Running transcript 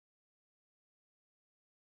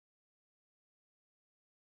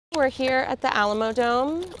We're here at the Alamo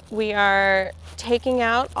Dome. We are taking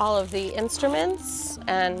out all of the instruments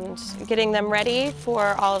and getting them ready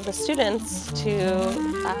for all of the students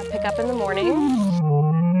to pick up in the morning.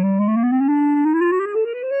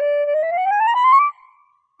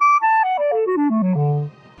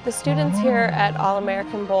 The students here at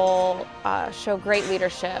All-American Bowl show great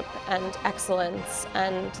leadership and excellence,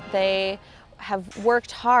 and they have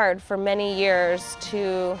worked hard for many years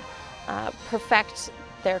to perfect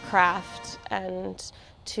their craft and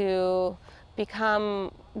to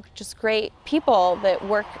become just great people that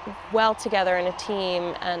work well together in a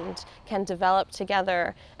team and can develop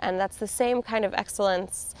together. And that's the same kind of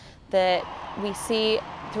excellence that we see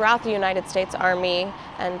throughout the United States Army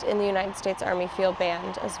and in the United States Army Field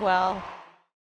Band as well.